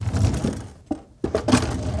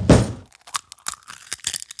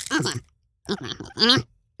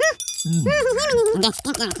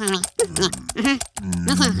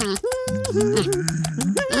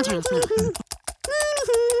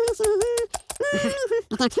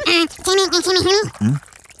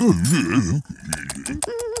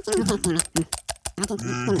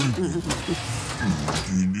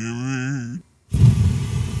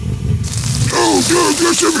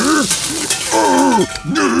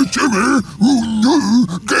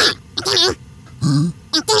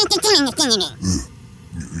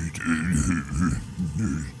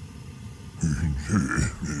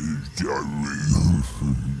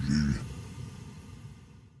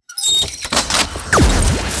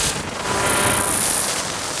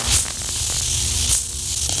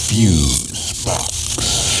Fusebox.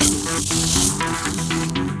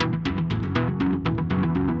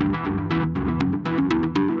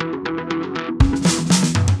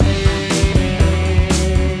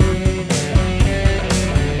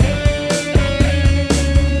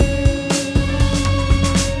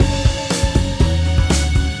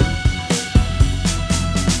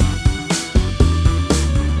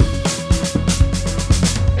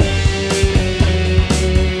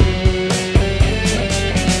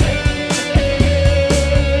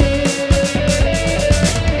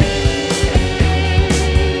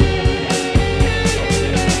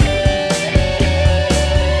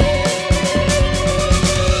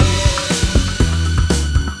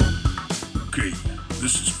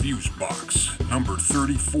 This is Fusebox, number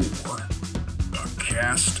 34, a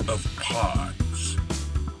cast of pods.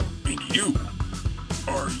 And you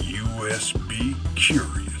are USB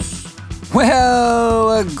curious.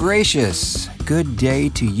 Well, gracious. Good day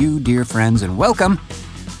to you, dear friends, and welcome.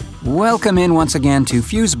 Welcome in once again to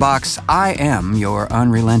Fusebox. I am your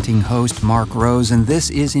unrelenting host, Mark Rose, and this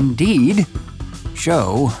is indeed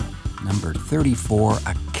show number 34,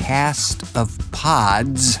 a cast of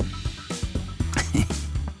pods.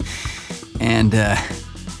 And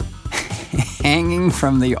hanging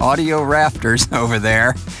from the audio rafters over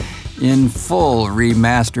there in full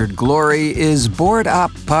remastered glory is board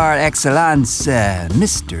up par excellence,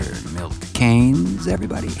 Mr. Milt Keynes,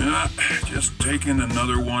 everybody. Just taking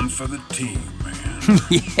another one for the team, man.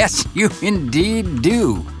 Yes, you indeed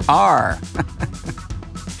are.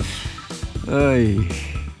 Oy.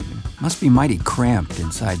 Must be mighty cramped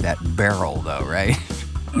inside that barrel, though, right?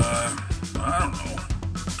 I don't know.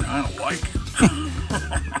 Kind of like it.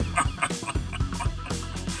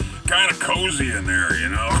 Kind of cozy in there, you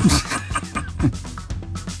know?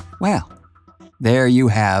 Well, there you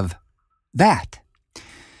have that.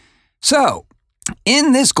 So,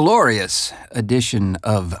 in this glorious edition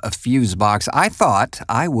of a Fusebox, I thought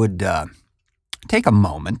I would take a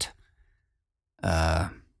moment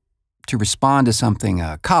to respond to something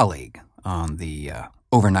a colleague on the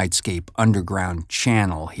Overnightscape Underground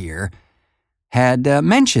channel here had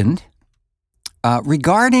mentioned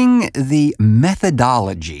regarding the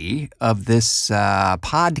methodology of this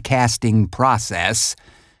podcasting process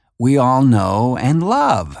we all know and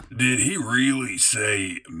love. Did he really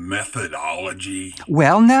say methodology?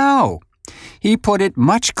 Well, no. He put it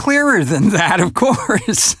much clearer than that, of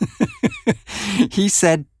course. He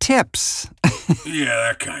said tips. Yeah,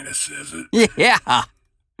 that kind of says it. Yeah.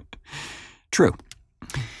 True.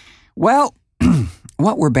 Well,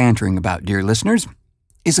 what we're bantering about, dear listeners,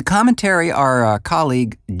 is a commentary our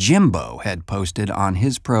colleague Jimbo had posted on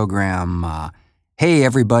his program, Hey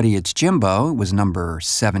Everybody, It's Jimbo. It was number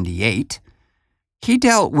 78. He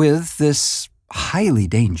dealt with this highly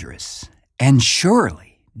dangerous and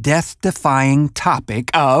surely death-defying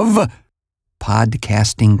topic of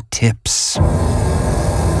podcasting tips.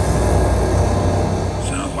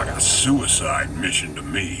 Sounds like a suicide mission to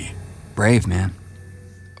me. Brave, man.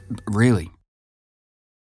 Really.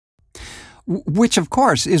 Which, of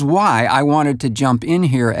course, is why I wanted to jump in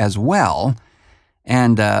here as well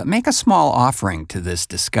and make a small offering to this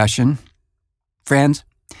discussion. Friends,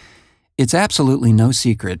 it's absolutely no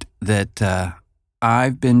secret that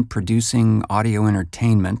I've been producing audio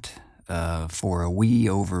entertainment for a wee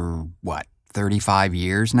over, 35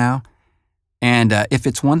 years now? And if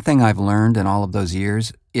it's one thing I've learned in all of those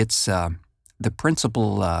years, it's the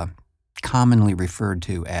principle commonly referred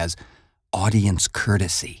to as audience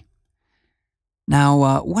courtesy.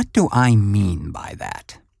 Now, what do I mean by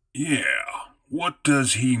that? Yeah, what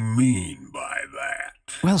does he mean by that?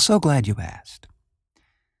 Well, so glad you asked.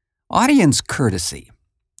 Audience courtesy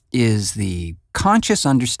is the conscious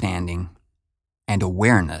understanding and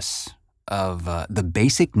awareness of the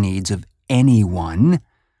basic needs of anyone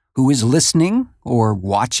who is listening or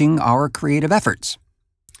watching our creative efforts.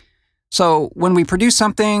 So when we produce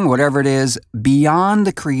something, whatever it is, beyond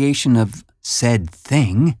the creation of said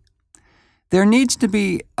thing, There needs to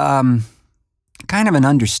be kind of an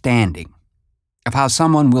understanding of how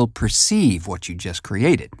someone will perceive what you just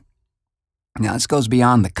created. Now, this goes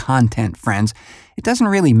beyond the content, friends. It doesn't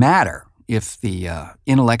really matter if the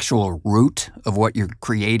intellectual root of what you're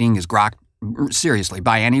creating is grokked seriously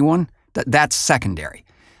by anyone. That's secondary.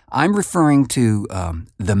 I'm referring to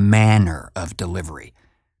the manner of delivery.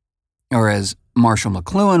 Or as Marshall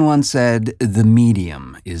McLuhan once said, the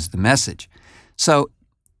medium is the message. So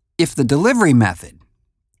if the delivery method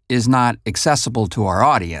is not accessible to our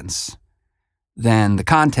audience, then the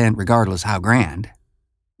content, regardless how grand,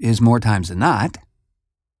 is more times than not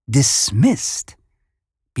dismissed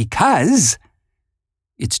because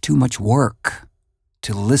it's too much work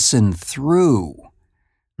to listen through.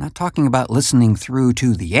 I'm not talking about listening through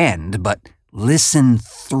to the end, but listen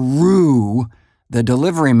through the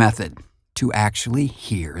delivery method to actually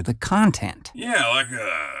hear the content. Yeah, like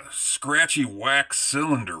a scratchy wax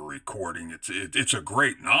cylinder recording. It's a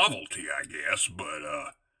great novelty, I guess, but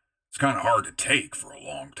it's kind of hard to take for a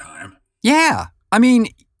long time. Yeah, I mean,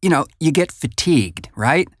 you get fatigued,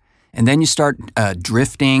 right? And then you start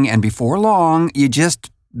drifting, and before long, you just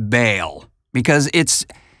bail because it's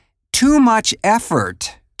too much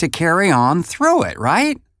effort to carry on through it,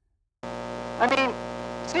 right? I mean,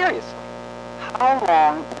 seriously, how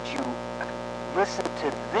long did you listen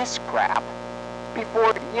to this crap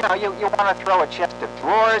before, you want to throw a chest of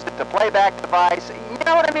drawers at the playback device? You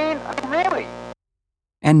know what I mean? I mean, really?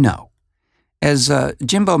 And no. As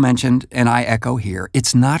Jimbo mentioned, and I echo here,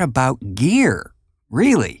 it's not about gear,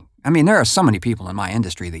 really. I mean, there are so many people in my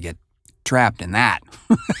industry that get trapped in that.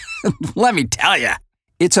 Let me tell you,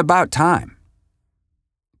 it's about time.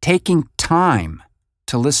 Taking time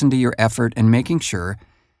to listen to your effort and making sure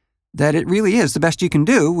that it really is the best you can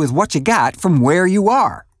do with what you got from where you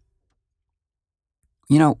are.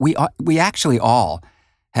 We actually all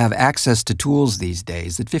have access to tools these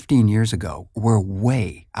days that 15 years ago were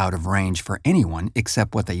way out of range for anyone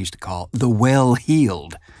except what they used to call the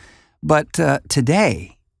well-heeled. But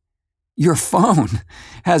today, your phone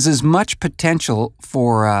has as much potential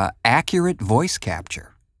for accurate voice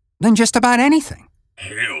capture than just about anything.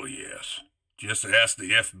 Hell yes. Just ask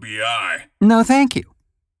the FBI. No, thank you.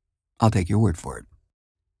 I'll take your word for it.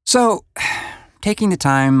 So, taking the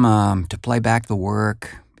time to play back the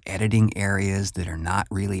work, editing areas that are not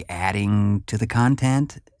really adding to the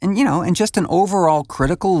content, and just an overall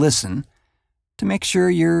critical listen to make sure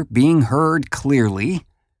you're being heard clearly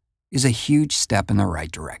is a huge step in the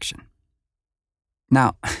right direction.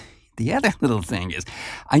 Now, the other little thing is,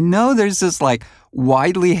 I know there's this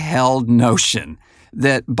widely held notion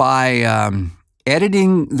that by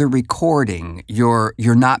editing the recording, you're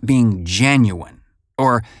not being genuine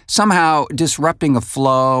or somehow disrupting a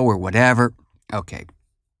flow or whatever. Okay.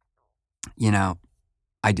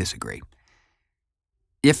 I disagree.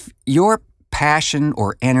 If your passion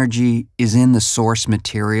or energy is in the source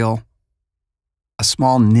material, a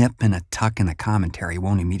small nip and a tuck in the commentary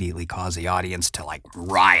won't immediately cause the audience to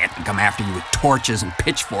riot and come after you with torches and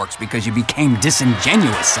pitchforks because you became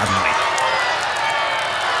disingenuous suddenly.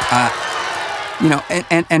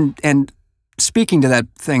 And speaking to that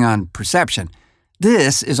thing on perception,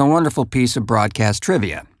 this is a wonderful piece of broadcast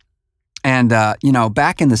trivia. And,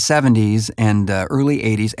 back in the 70s and early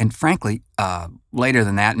 80s, and frankly, later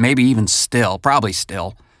than that, maybe even probably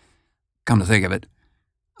still, come to think of it,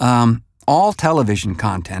 all television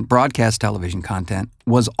content, broadcast television content,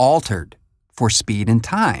 was altered for speed and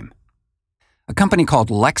time. A company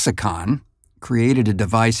called Lexicon created a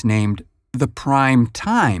device named the Prime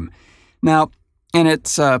Time. Now, and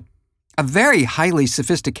it's a very highly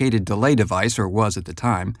sophisticated delay device, or was at the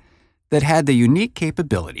time, that had the unique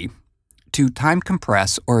capability to time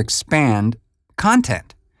compress or expand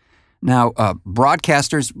content. Now,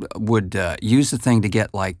 broadcasters would use the thing to get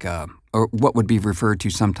or what would be referred to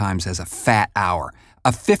sometimes as a fat hour.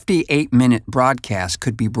 A 58-minute broadcast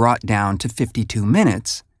could be brought down to 52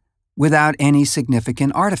 minutes without any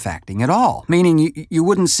significant artifacting at all, meaning you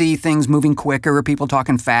wouldn't see things moving quicker or people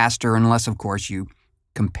talking faster unless, of course, you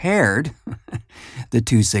compared the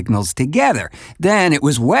two signals together. Then it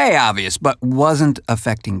was way obvious, but wasn't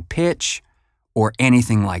affecting pitch or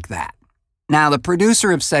anything like that. Now, the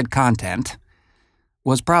producer of said content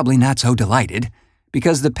was probably not so delighted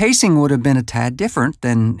because the pacing would have been a tad different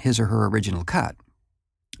than his or her original cut.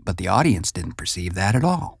 But the audience didn't perceive that at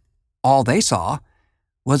all. All they saw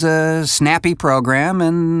was a snappy program,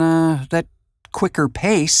 and that quicker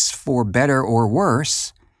pace, for better or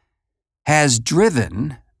worse, has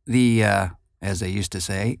driven the, as they used to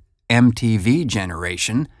say, MTV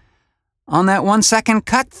generation on that 1-second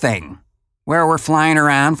cut thing, where we're flying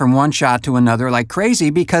around from one shot to another like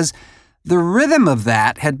crazy because The rhythm of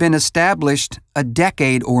that had been established a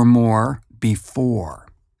decade or more before.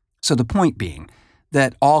 So the point being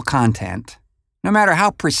that all content, no matter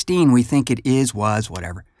how pristine we think it is, was,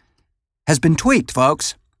 whatever, has been tweaked,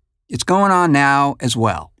 folks. It's going on now as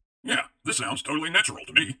well. Yeah, this sounds totally natural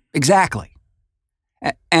to me. Exactly.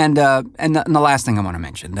 And the last thing I want to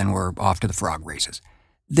mention, then we're off to the frog races.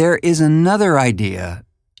 There is another idea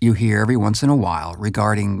you hear every once in a while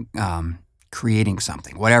regarding creating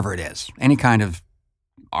something, whatever it is, any kind of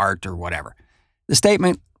art or whatever. The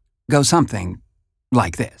statement goes something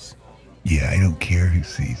like this. Yeah, I don't care who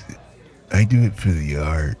sees it. I do it for the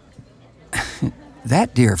art.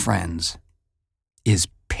 That, dear friends, is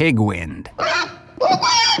pig wind.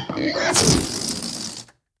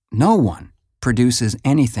 No one produces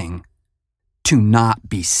anything to not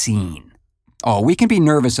be seen. Oh, we can be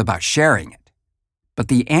nervous about sharing it, but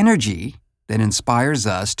the energy that inspires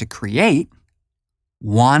us to create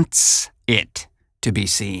wants it to be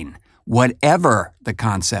seen. Whatever the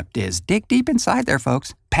concept is, dig deep inside there,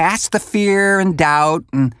 folks. Past the fear and doubt,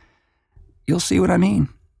 and you'll see what I mean.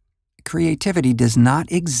 Creativity does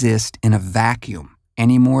not exist in a vacuum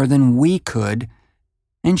any more than we could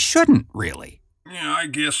and shouldn't, really. Yeah, I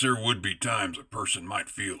guess there would be times a person might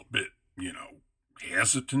feel a bit,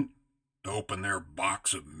 hesitant to open their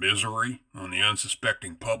box of misery on the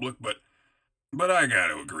unsuspecting public, but I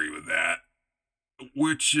gotta agree with that.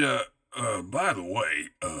 Which, by the way,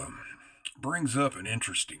 brings up an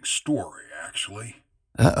interesting story, actually.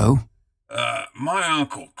 Uh-oh. My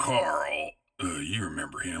Uncle Carl, you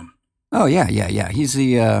remember him? Oh, yeah. He's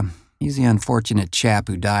the unfortunate chap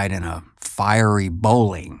who died in a fiery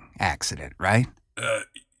bowling accident, right?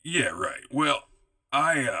 Yeah, right. Well,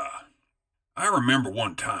 I remember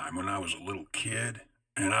one time when I was a little kid,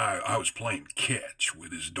 and I was playing catch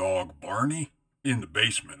with his dog Barney in the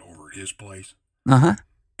basement over at his place. Uh-huh.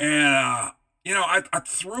 And, I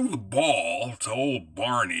threw the ball to old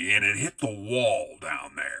Barney, and it hit the wall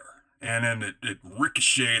down there. And then it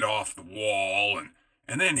ricocheted off the wall,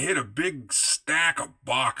 and then hit a big stack of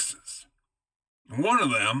boxes. And one of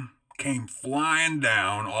them came flying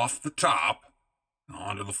down off the top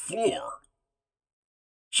onto the floor.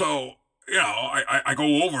 So, I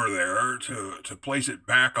go over there to place it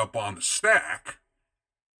back up on the stack,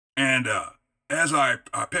 and as I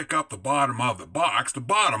pick up the bottom of the box, the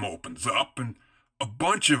bottom opens up, and a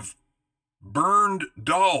bunch of burned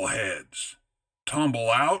doll heads tumble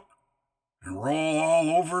out and roll all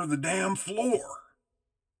over the damn floor.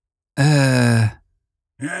 Yeah,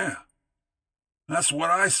 that's what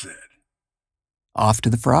I said. Off to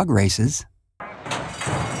the frog races. And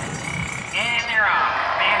they're off.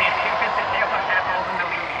 Man, it's stupid to sail the castles in the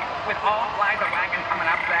lead. With all flies of wagon coming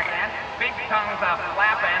up second. Big tongues of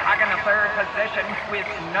flapping, hugging the third position. With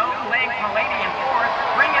no legs, Milady in fourth.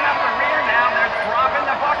 Bringing up the rear now, there's Frog in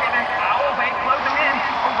the bucket and Owl Bait closing in.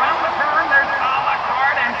 Around the turn, there's a la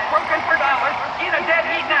carte and Broken for dollars. In a dead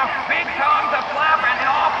heat now. Big tongues of flapping and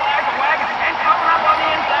all flies of wagon. And coming up on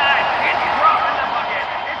the inside, it's dropping the bucket.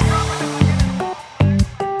 It's dropping the bucket.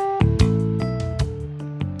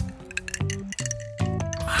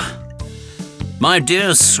 My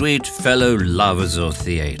dear sweet fellow lovers of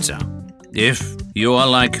theatre, if you are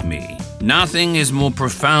like me, nothing is more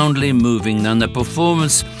profoundly moving than the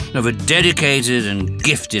performance of a dedicated and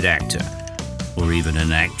gifted actor, or even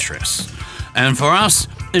an actress. And for us,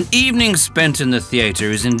 an evening spent in the theatre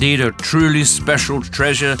is indeed a truly special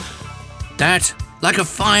treasure that, like a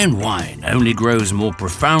fine wine, only grows more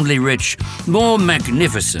profoundly rich, more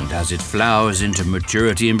magnificent as it flowers into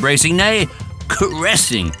maturity, embracing, nay,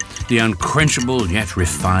 caressing the unquenchable yet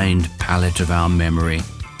refined palate of our memory.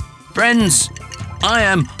 Friends, I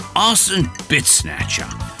am Arson Bitsnatcher,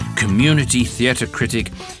 community theatre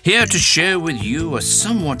critic, here to share with you a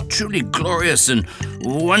somewhat truly glorious and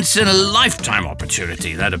once-in-a-lifetime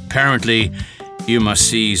opportunity that apparently you must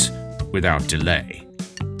seize without delay.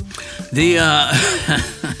 The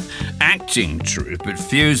acting troupe at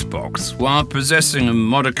Fusebox, while possessing a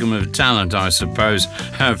modicum of talent, I suppose,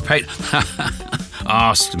 have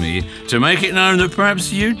asked me to make it known that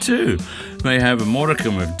perhaps you too may have a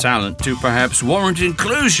modicum of talent to perhaps warrant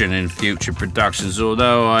inclusion in future productions,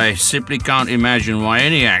 although I simply can't imagine why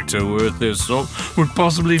any actor worth their salt would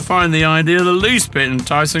possibly find the idea the least bit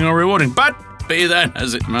enticing or rewarding. But be that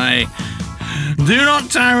as it may, do not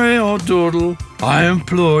tarry or dawdle, I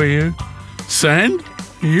implore you. Send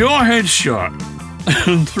your headshot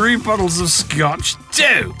and 3 bottles of scotch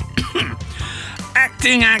too.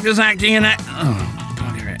 Acting, actors, acting, and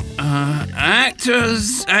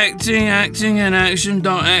actors, acting, and action,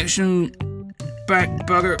 action, back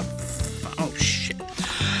bugger. Oh shit.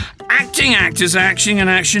 Acting Actors, action and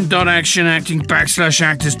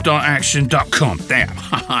action.actionacting.actors.action.com. There.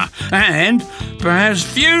 And perhaps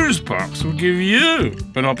Fusebox will give you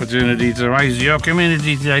an opportunity to raise your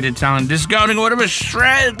community-dated talent, discarding whatever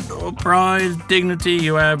shred or pride, dignity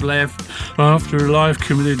you have left after a life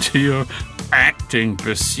committed to your acting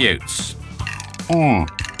pursuits. Oh,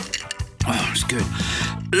 it's good.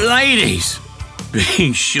 Ladies,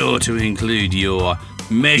 be sure to include your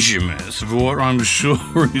measurements for what I'm sure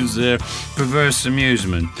is their perverse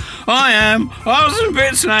amusement. I am Austin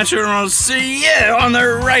Bitsnatcher, and I'll see you on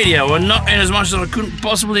the radio, and not in as much as I couldn't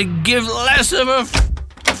possibly give less of a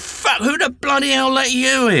fuck. Who the bloody hell let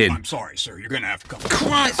you in? I'm sorry, sir. You're gonna have to come.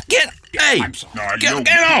 Christ, hey, I'm sorry. get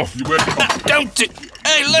off! You better come. Don't.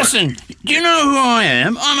 Hey, listen. Do you know who I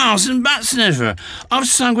am? I'm Alison Batsniffer. I've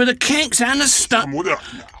sung with the Kinks and the Come with us.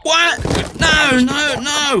 What?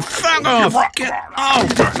 No. Fuck off.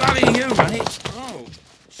 Bloody you, mate. Oh.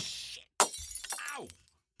 Ow.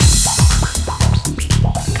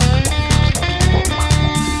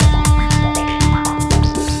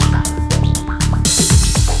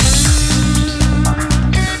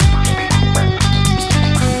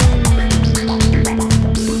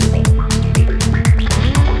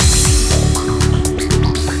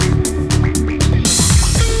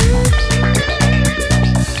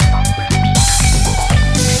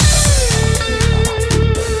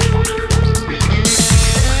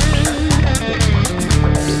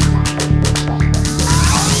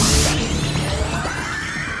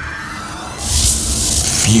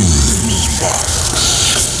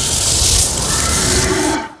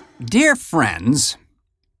 Dear friends,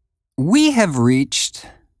 we have reached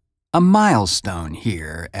a milestone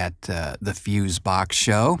here at the Fusebox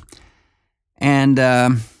show. And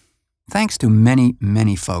thanks to many,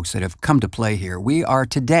 many folks that have come to play here, we are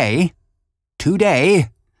today,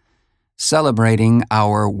 celebrating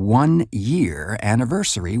our 1-year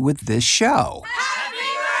anniversary with this show. Happy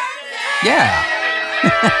birthday! Yeah.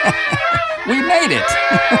 We made it.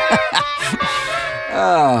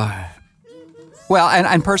 Well,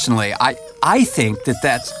 and personally, I think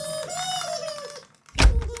that's...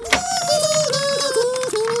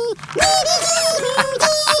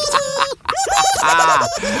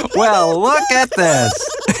 Well, look at this.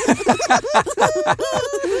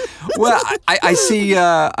 Well, I see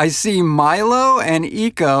Milo and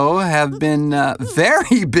Eco have been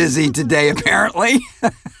very busy today, apparently.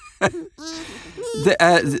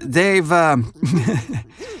 They've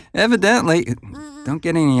evidently... Don't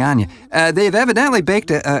get any on you. They've evidently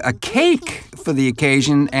baked a cake for the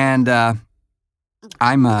occasion, and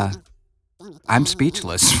I'm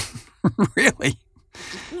speechless. Really.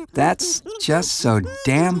 That's just so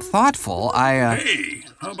damn thoughtful. Hey,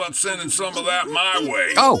 how about sending some of that my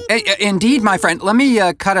way? Oh, indeed, my friend. Let me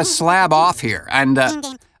cut a slab off here, and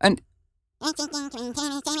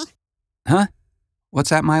Huh?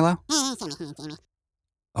 What's that, Milo?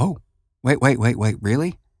 Oh, wait,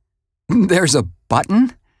 really? There's a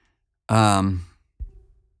button?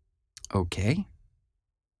 Okay.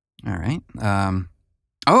 All right.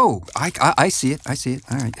 Oh, I see it. All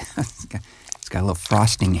right. It's got a little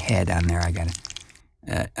frosting head on there. I got it.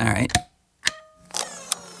 All right.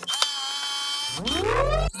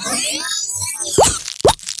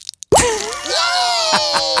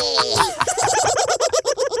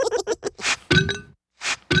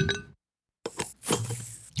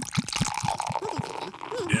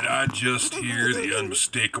 Did I just hear the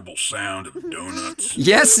unmistakable sound of donuts?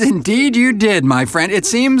 Yes, indeed you did, my friend. It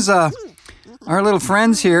seems our little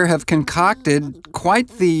friends here have concocted quite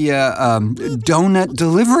the donut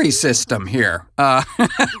delivery system here.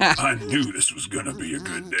 I knew this was gonna be a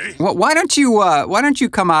good day. Well, why don't you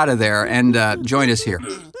come out of there and join us here?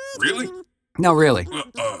 Really? No, really.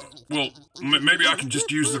 Well, maybe I can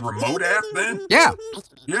just use the remote app then? Yeah.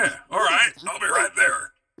 Yeah, all right. I'll be right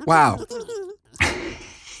there. Wow.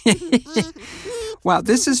 Wow,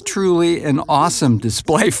 this is truly an awesome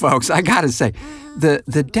display, folks. I gotta say,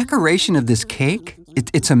 the decoration of this cake,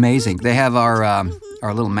 it's amazing. They have our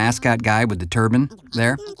little mascot guy with the turban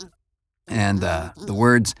there, and the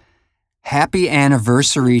words "Happy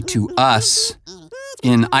Anniversary to Us"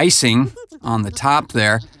 in icing on the top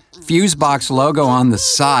there. Fusebox logo on the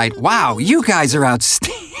side. Wow, you guys are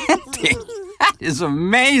outstanding. That is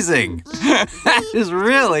amazing. That is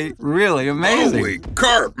really, really amazing. Holy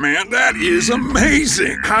carp, man, that is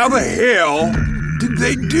amazing. How the hell did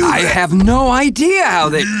they do that? I have no idea how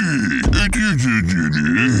they...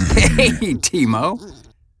 Hey, Timo.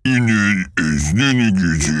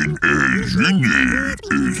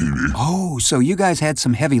 Oh, so you guys had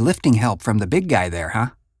some heavy lifting help from the big guy there,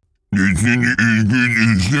 huh?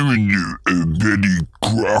 Betty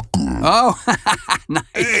Crocker. Oh, nice.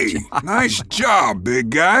 Hey, nice job, big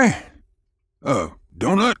guy.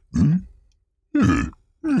 Donut?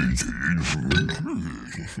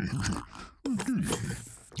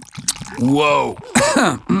 Whoa.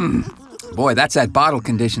 Boy, that's that bottle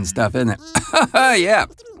condition stuff, isn't it? Yeah.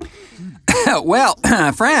 Well,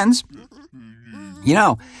 friends, you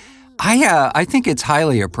know, I think it's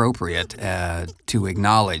highly appropriate to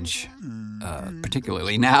acknowledge,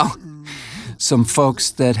 particularly now, some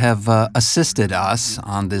folks that have assisted us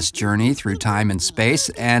on this journey through time and space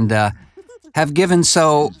and have given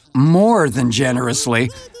so more than generously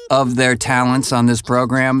of their talents on this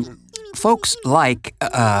program. Folks like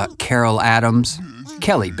Carol Adams,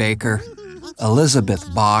 Kelly Baker,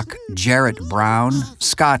 Elizabeth Bach, Jarrett Brown,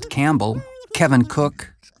 Scott Campbell, Kevin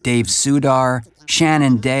Cook, Dave Sudar,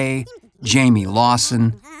 Shannon Day, Jamie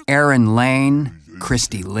Lawson, Aaron Lane,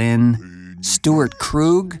 Christy Lynn, Stuart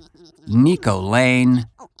Krug, Nico Lane,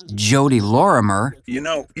 Jody Lorimer. You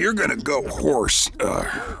know, you're gonna go hoarse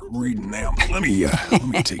reading them. Let me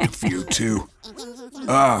take a few too.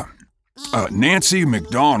 Nancy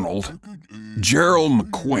McDonald, Gerald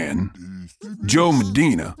McQuinn, Joe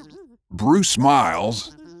Medina, Bruce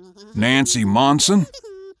Miles, Nancy Monson,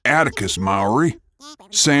 Atticus Mowry,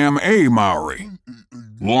 Sam A. Mowry,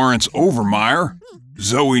 Lawrence Overmeyer,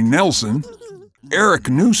 Zoe Nelson, Eric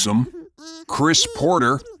Newsom, Chris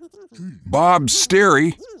Porter, Bob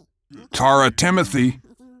Sterry, Tara Timothy,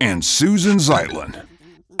 and Susan Zeitlin.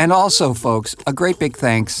 And also, folks, a great big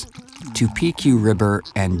thanks to PQ Ribber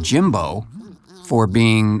and Jimbo for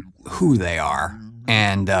being who they are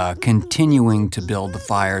and continuing to build the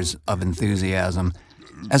fires of enthusiasm,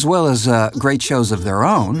 as well as great shows of their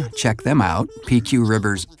own. Check them out. PQ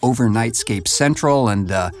Ribber's Overnightscape Central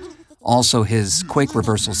and also his Quake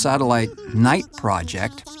Reversal Satellite Night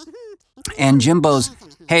Project. And Jimbo's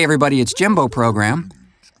Hey Everybody, It's Jimbo program.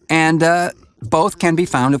 And both can be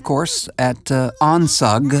found, of course, at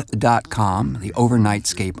onsug.com, the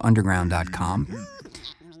overnightscapeunderground.com.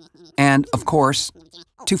 And, of course,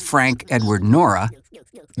 to Frank Edward Nora,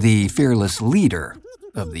 the fearless leader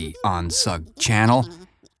of the OnSug channel,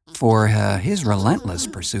 for his relentless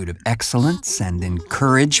pursuit of excellence and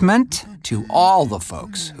encouragement to all the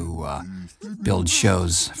folks who build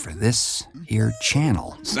shows for this here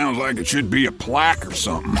channel. Sounds like it should be a plaque or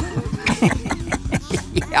something.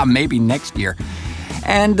 Yeah, maybe next year.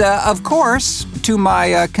 And, of course, to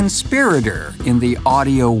my conspirator in the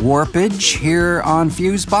audio warpage here on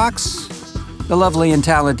Fusebox, the lovely and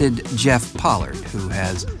talented Jeff Pollard, who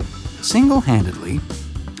has single-handedly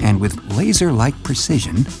and with laser-like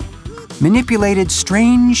precision manipulated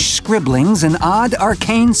strange scribblings and odd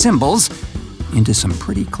arcane symbols into some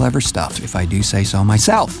pretty clever stuff, if I do say so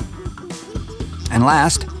myself. And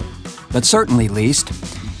last, but certainly least,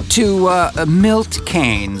 to Milt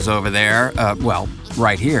Keynes over there, well,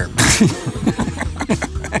 right here.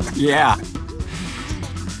 Yeah.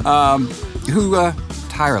 Who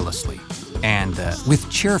tirelessly and with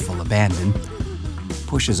cheerful abandon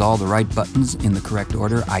pushes all the right buttons in the correct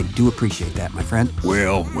order. I do appreciate that, my friend.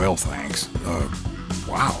 Well, thanks.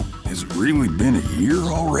 Wow, has it really been a year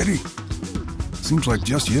already? Seems like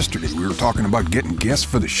just yesterday we were talking about getting guests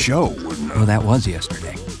for the show, wasn't it? Well, that was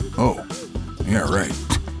yesterday. Oh, yeah, right.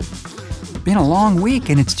 Been a long week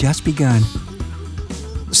and it's just begun.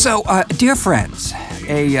 So, dear friends,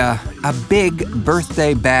 a big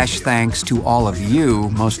birthday bash thanks to all of you,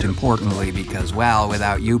 most importantly, because, well,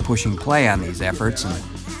 without you pushing play on these efforts and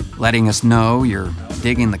letting us know you're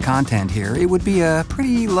digging the content here, it would be a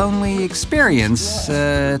pretty lonely experience,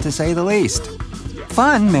 to say the least.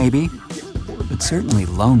 Fun, maybe, but certainly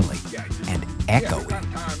lonely and echoey.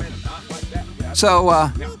 So,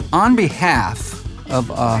 on behalf of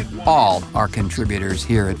all our contributors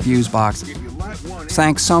here at Fusebox,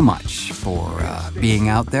 thanks so much for being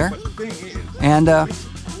out there. And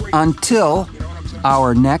until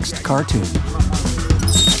our next cartoon.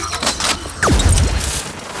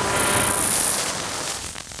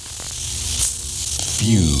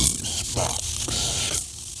 Fusebox.